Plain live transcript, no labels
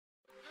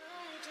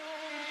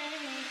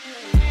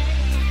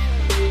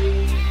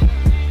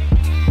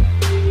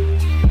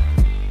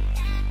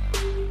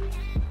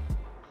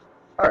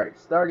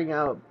starting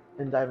out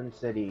in Diamond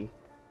City.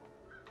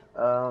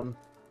 Um,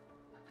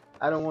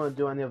 I don't want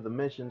to do any of the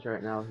missions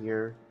right now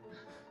here,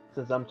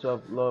 since I'm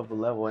too low of a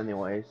level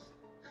anyways.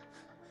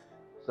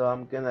 So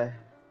I'm gonna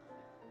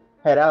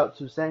head out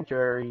to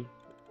Sanctuary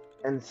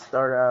and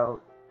start out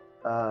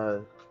uh,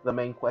 the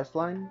main quest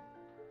line.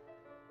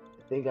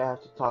 I think I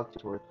have to talk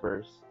to her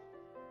first.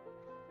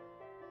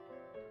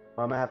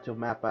 I'm gonna have to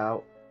map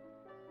out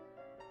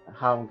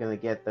how I'm gonna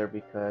get there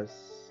because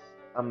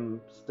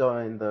I'm still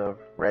in the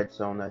red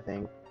zone, I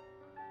think,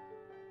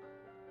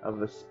 of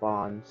the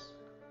spawns.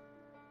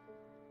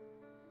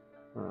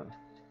 Let's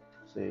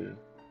see.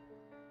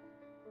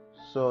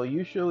 So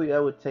usually I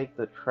would take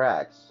the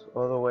tracks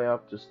all the way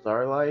up to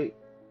Starlight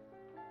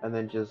and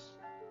then just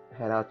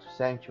head out to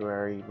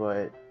Sanctuary,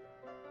 but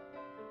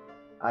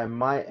I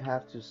might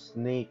have to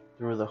sneak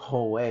through the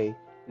whole way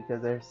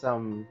because there's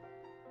some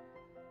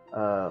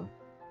uh,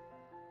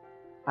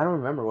 I don't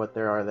remember what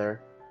there are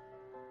there.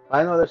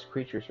 I know there's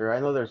creatures here.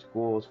 I know there's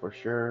ghouls for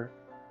sure.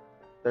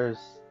 There's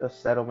a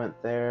settlement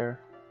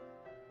there.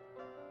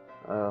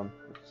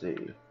 Let's see.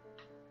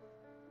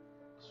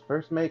 Let's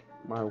first make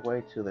my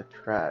way to the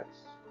tracks,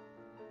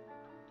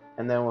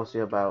 and then we'll see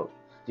about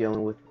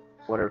dealing with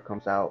whatever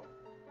comes out.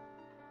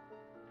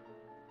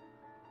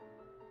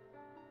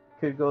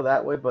 Could go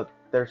that way, but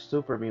there's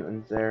super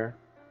mutants there,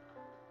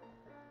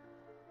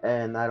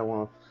 and I don't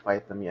want to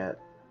fight them yet.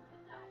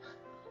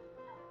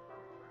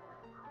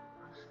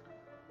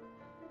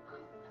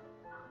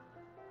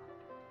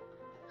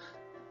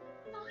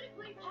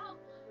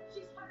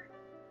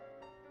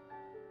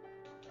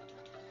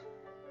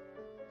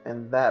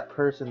 And that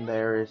person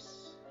there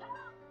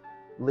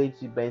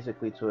leads you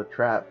basically to a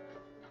trap.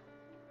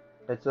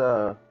 It's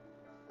an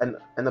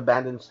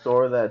abandoned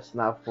store that's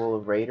now full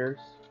of raiders.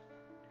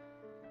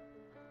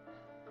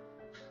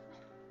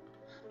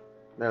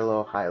 They're a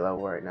little high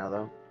level right now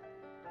though.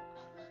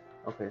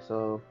 Okay,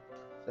 so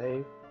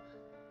save.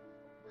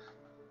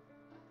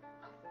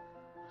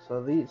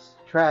 So these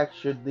tracks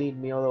should lead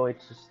me all the way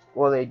to,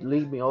 well, they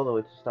lead me all the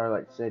way to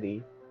Starlight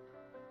City.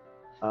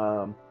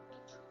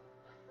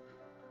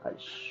 I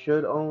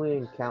should only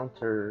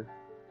encounter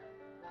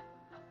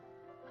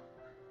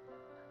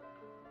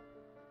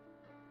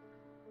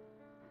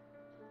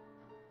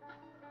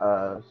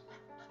uh,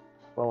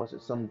 what was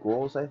it? Some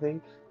ghouls, I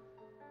think.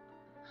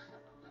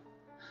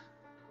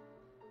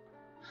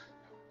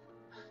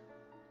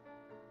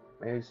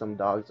 Maybe some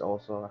dogs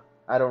also.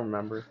 I don't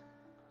remember.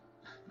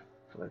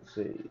 Let's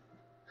see.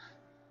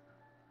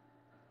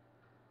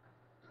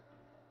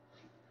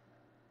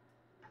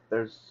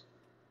 I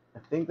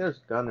think there's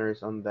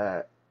gunners on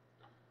that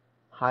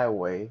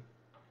highway.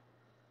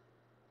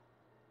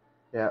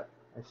 Yeah,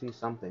 I see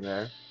something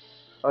there.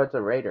 Oh, it's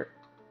a raider.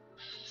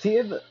 See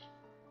if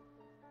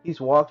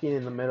he's walking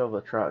in the middle of a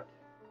truck.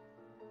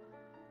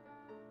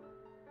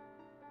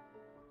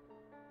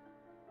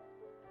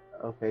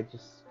 Okay,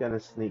 just gonna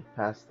sneak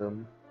past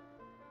them.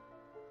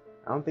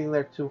 I don't think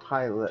they're too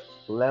high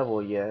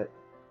level yet.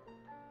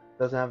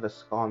 Doesn't have the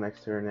skull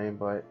next to her name,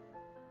 but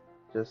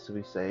just to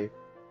be safe.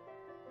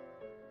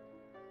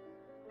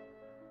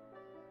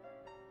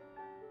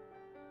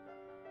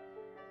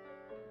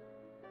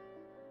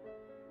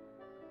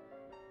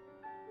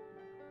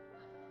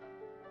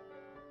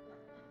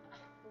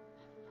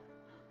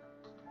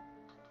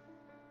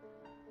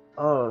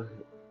 Oh,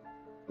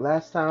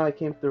 last time I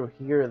came through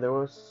here, there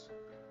was,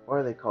 what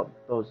are they called?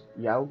 Those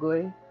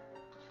Yaogui?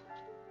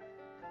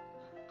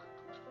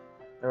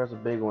 There was a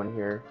big one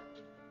here.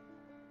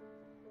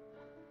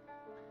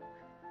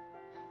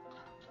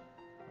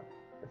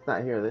 It's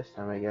not here this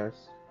time, I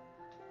guess.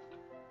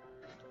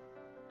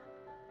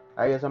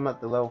 I guess I'm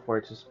at the level for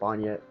it to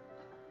spawn yet.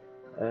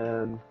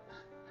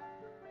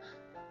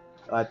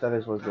 I thought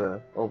this was the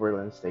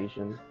Overland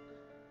Station.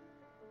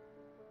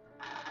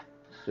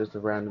 Just a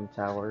random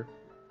tower.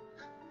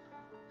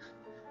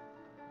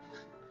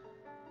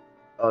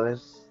 Oh,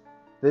 this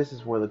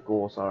is where the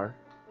ghouls are.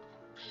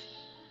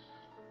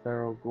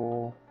 Feral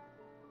ghoul.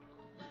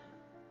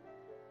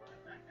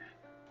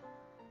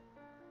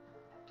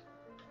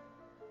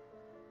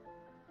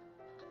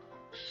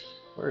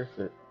 Where is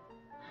it?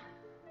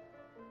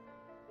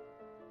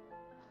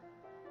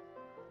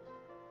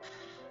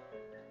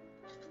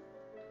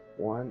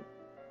 One,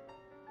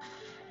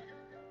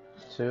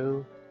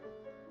 two.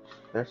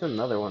 There's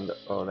another one.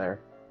 Oh, there.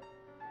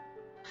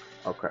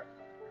 Oh crap.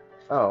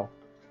 Oh.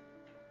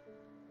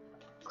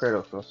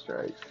 Critical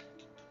strike.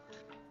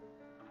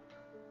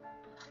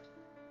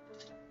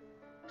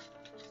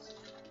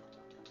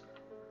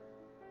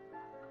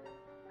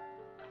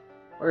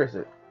 Where is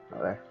it?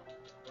 Oh, there.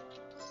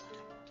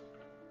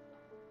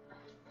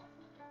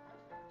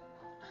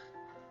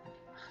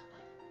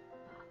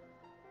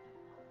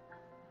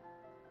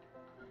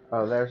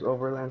 Oh, there's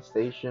Overland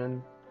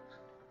Station.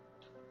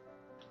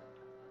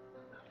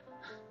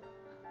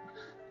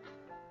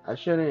 I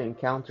shouldn't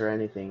encounter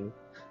anything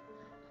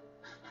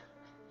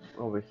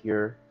over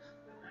here.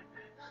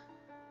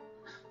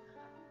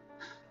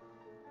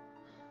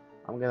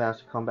 I'm gonna have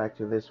to come back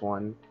to this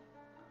one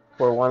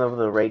for one of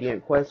the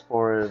Radiant quests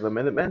for the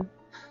Minutemen.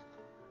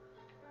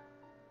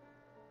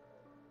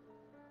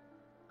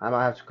 I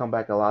might have to come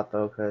back a lot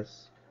though,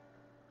 because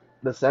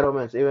the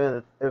settlements,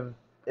 even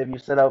if you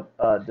set up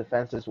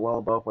defenses well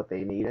above what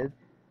they needed,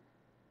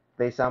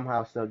 they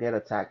somehow still get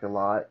attacked a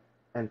lot,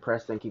 and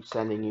Preston keeps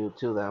sending you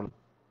to them.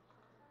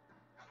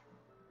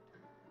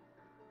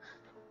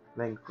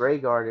 Then Grey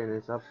Garden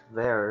is up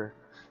there.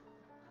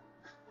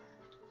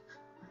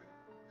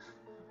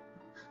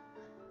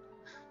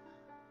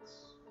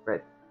 It's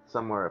right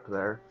somewhere up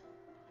there.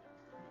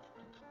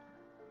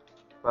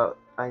 But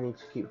I need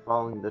to keep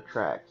following the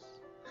tracks.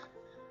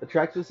 The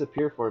tracks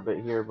disappear for a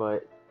bit here,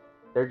 but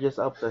they're just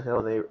up the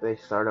hill. They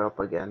start up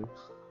again.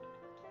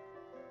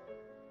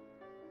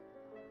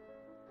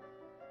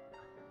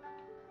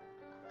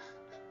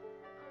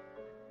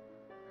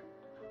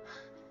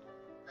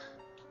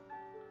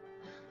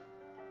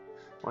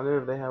 Wonder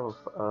if they have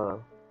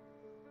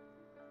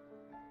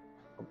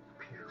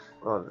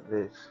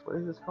this, what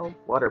is this called?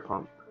 Water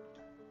pump.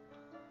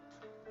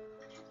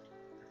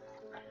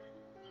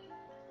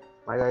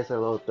 My guys are a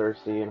little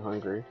thirsty and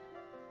hungry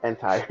and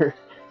tired,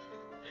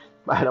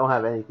 but I don't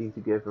have anything to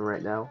give them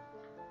right now.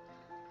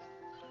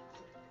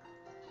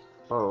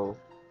 Oh,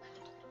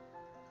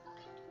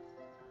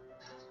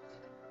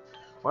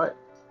 what?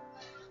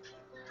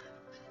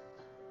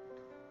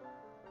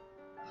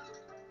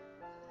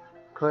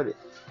 Could it?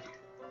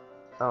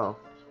 Oh,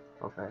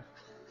 okay.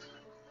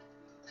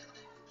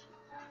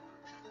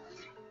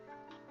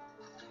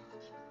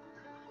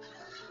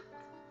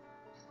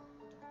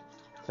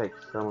 Take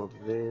some of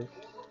this.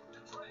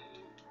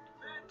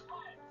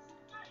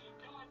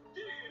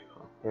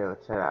 Okay,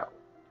 let's head out.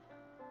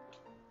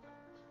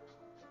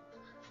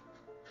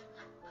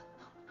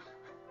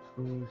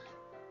 Mm.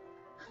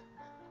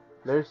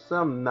 There's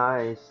some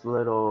nice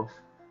little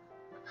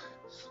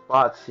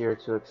spots here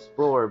to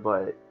explore,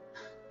 but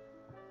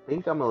I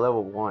think I'm a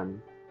level 1.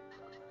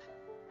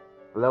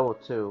 Level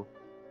 2.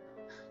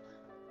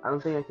 I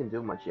don't think I can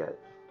do much yet.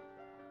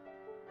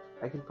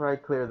 I can probably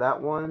clear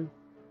that one,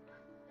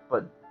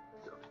 but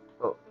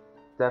oh,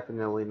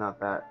 definitely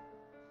not that.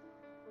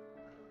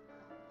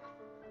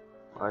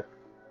 I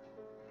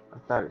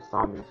thought it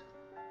saw me. Is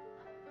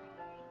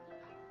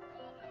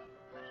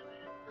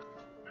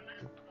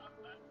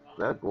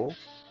that a ghoul?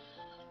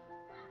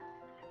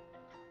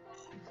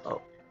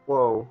 Oh,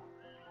 whoa.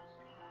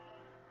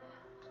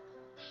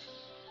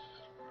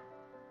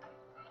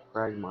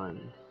 Fragmine.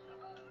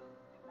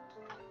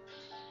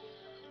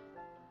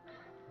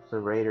 There's a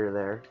raider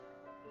there.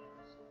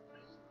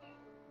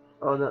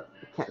 Oh no,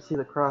 I can't see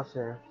the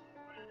crosshair.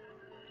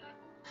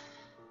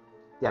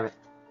 Damn it.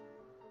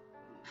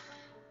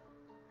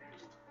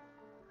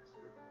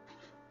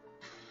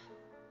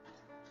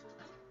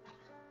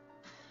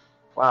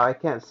 Wow, I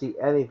can't see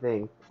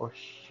anything. Oh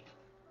shh.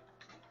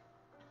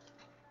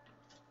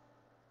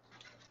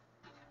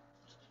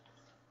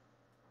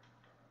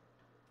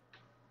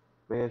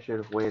 Maybe I should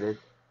have waited.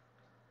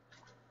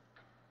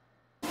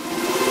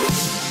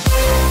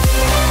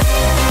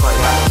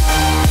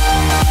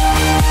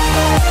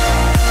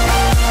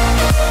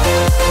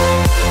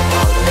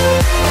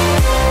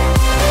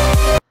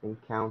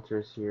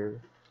 Encounters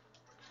here.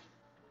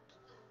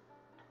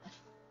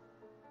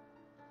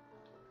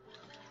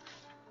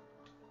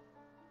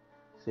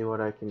 See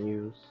what I can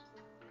use.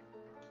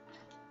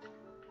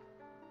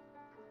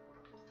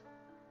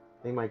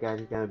 I think my guy's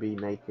gonna be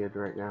naked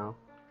right now.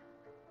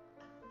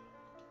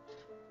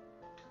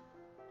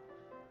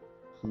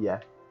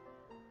 Yeah.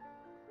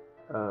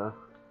 Should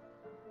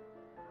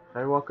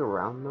I walk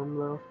around them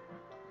though?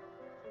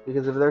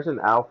 Because if there's an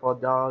alpha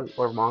dog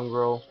or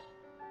mongrel,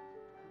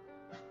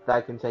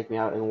 that can take me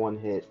out in one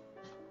hit.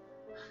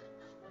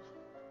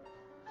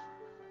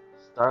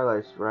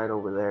 Starlight's right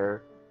over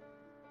there.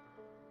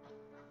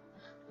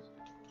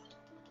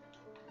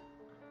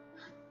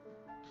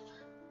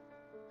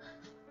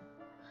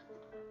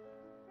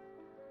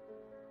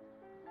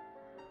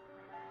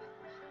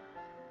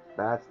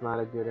 That's not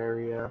a good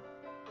area.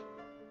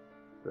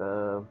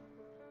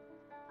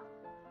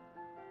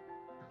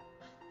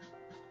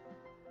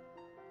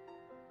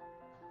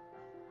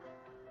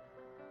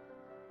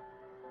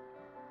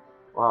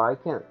 Well, I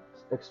can't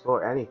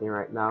explore anything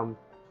right now. I'm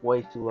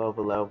way too low of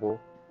a level.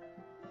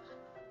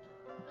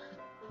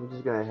 I'm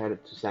just gonna head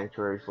it to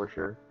Sanctuary for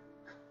sure.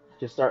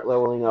 Just start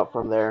leveling up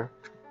from there,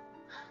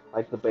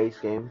 like the base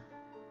game.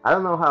 I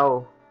don't know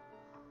how,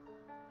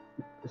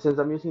 since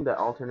I'm using the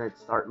alternate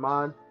start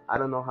mod, I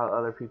don't know how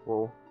other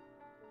people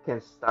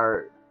can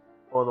start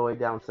all the way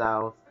down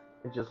south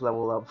and just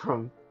level up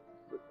from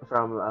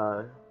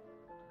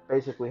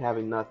basically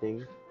having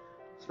nothing.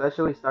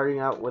 Especially starting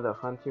out with a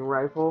hunting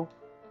rifle,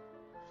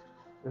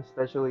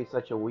 especially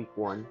such a weak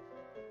one.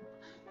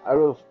 I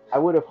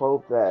would have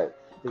hoped that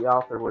the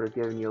author would have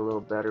given you a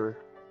little better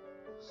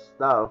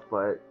stuff,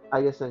 but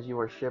I guess since you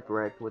were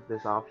shipwrecked with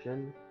this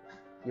option,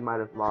 you might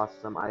have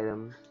lost some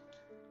items.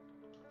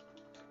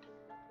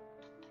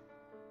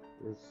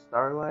 Is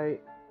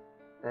Starlight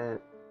and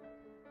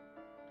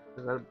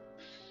is that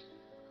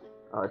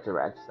oh, it's a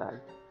rat stag.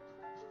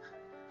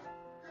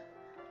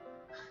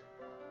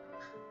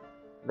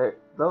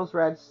 Those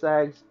red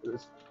stags,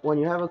 when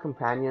you have a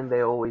companion,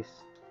 they always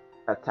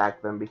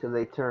attack them because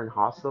they turn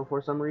hostile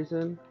for some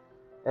reason.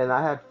 And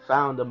I had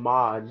found a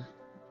mod,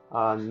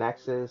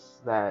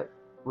 Nexus, that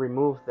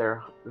removed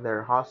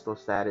their hostile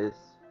status,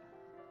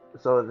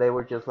 so they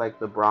were just like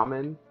the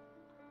Brahmin.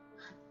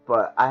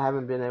 But I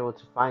haven't been able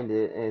to find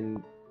it,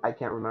 and I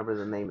can't remember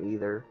the name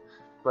either.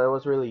 But it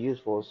was really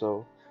useful,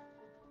 so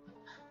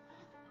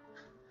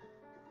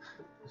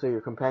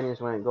your companions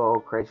wouldn't go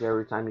crazy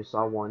every time you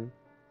saw one.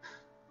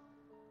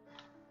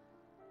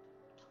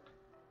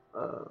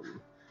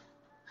 Um,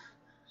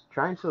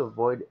 Trying to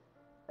avoid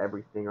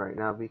everything right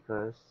now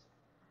because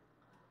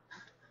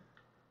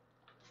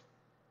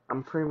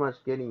I'm pretty much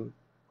getting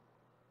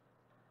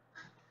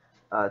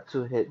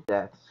two hit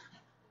deaths.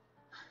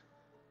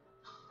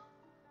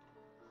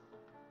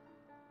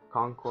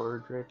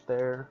 Concord right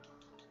there.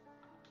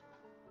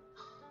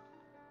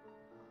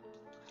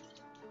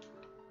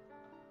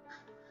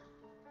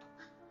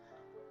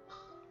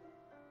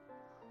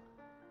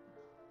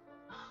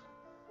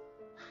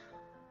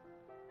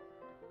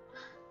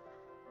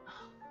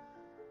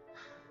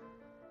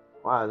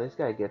 Wow, this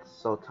guy gets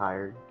so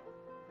tired.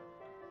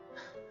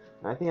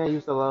 I think I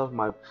used a lot of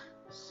my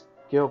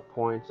skill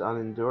points on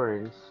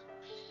endurance.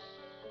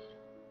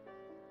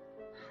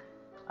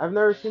 I've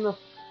never seen a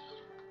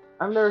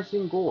I've never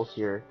seen ghouls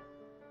here.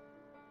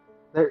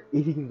 They're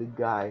eating the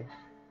guy.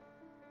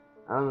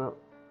 I don't know.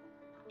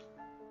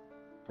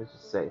 Let's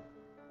just say.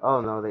 Oh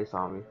no, they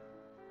saw me.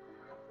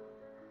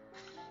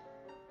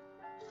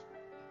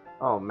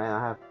 Oh man,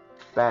 I have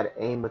bad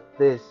aim with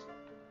this.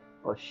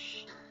 Oh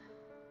shh.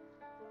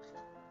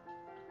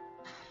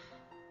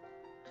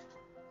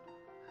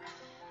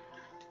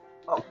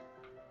 Oh,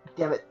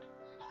 damn it.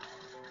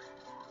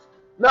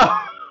 No!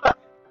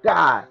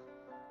 God!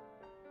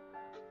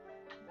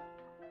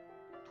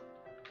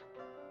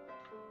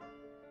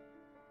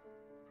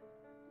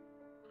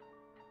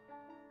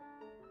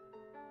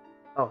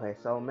 Okay,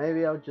 so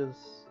maybe I'll just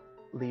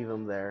leave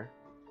him there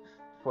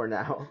for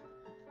now.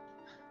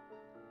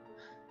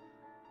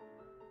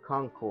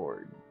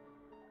 Concord.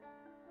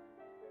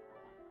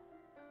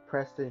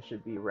 Preston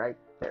should be right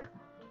there.